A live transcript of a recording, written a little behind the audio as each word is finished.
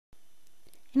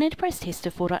In Enterprise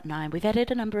Tester 4.9, we've added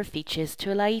a number of features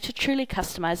to allow you to truly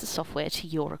customize the software to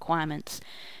your requirements.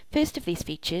 First of these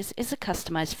features is a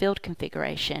customized field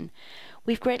configuration.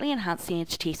 We've greatly enhanced the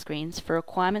entity screens for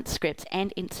requirements, scripts,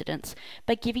 and incidents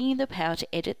by giving you the power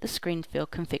to edit the screen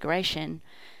field configuration.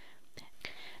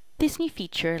 This new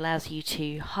feature allows you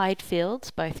to hide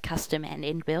fields, both custom and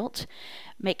inbuilt,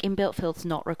 make inbuilt fields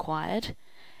not required,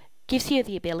 gives you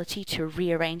the ability to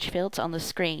rearrange fields on the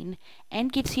screen,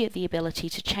 and gives you the ability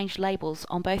to change labels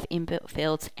on both inbuilt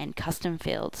fields and custom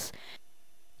fields.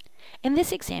 In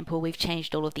this example, we've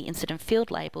changed all of the incident field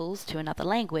labels to another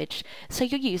language, so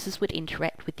your users would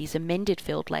interact with these amended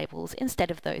field labels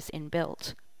instead of those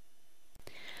inbuilt.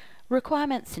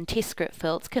 Requirements and test script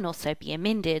fields can also be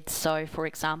amended, so for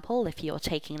example, if you're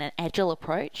taking an agile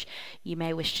approach, you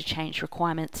may wish to change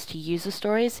requirements to user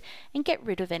stories and get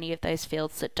rid of any of those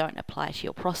fields that don't apply to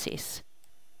your process.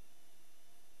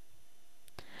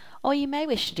 Or you may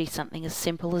wish to do something as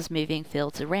simple as moving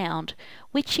fields around,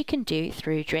 which you can do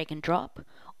through drag and drop,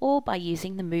 or by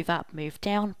using the Move Up, Move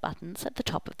Down buttons at the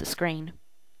top of the screen.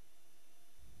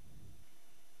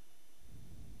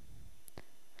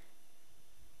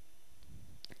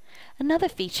 Another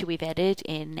feature we've added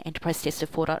in Enterprise Tester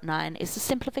 4.9 is the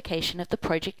simplification of the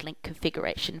project link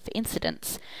configuration for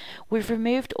incidents. We've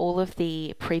removed all of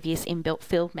the previous inbuilt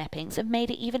field mappings and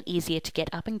made it even easier to get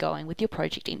up and going with your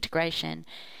project integration.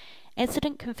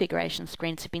 Incident configuration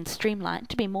screens have been streamlined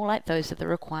to be more like those of the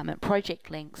requirement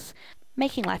project links,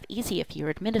 making life easier for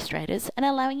your administrators and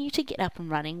allowing you to get up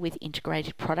and running with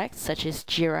integrated products such as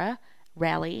Jira,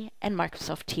 Rally, and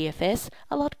Microsoft TFS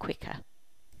a lot quicker.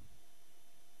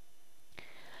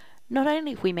 Not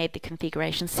only have we made the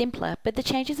configuration simpler, but the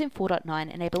changes in 4.9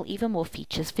 enable even more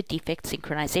features for defect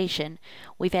synchronization.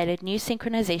 We've added new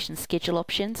synchronization schedule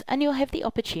options, and you'll have the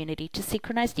opportunity to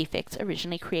synchronize defects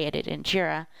originally created in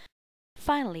Jira.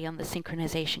 Finally, on the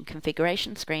synchronization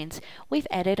configuration screens, we've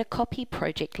added a Copy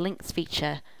Project Links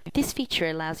feature. This feature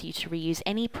allows you to reuse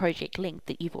any project link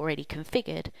that you've already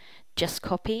configured. Just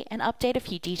copy and update a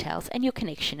few details and your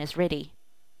connection is ready.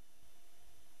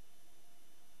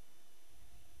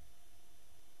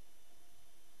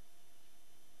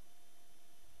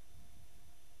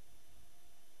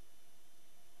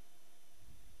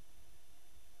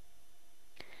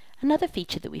 Another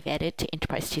feature that we've added to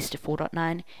Enterprise Tester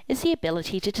 4.9 is the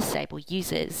ability to disable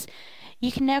users.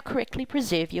 You can now correctly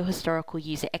preserve your historical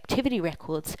user activity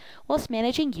records whilst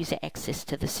managing user access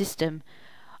to the system.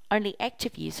 Only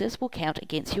active users will count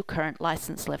against your current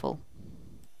license level.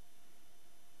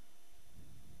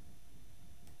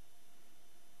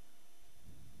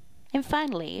 And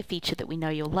finally, a feature that we know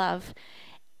you'll love.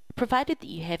 Provided that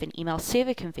you have an email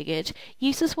server configured,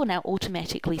 users will now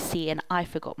automatically see an I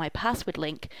forgot my password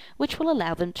link, which will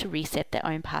allow them to reset their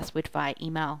own password via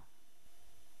email.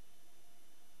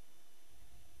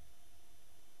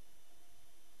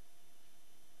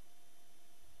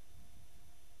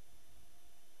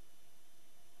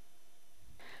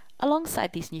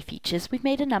 Alongside these new features, we've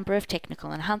made a number of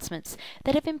technical enhancements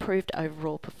that have improved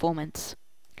overall performance.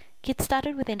 Get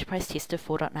started with Enterprise Tester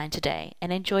 4.9 today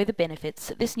and enjoy the benefits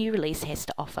that this new release has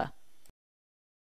to offer.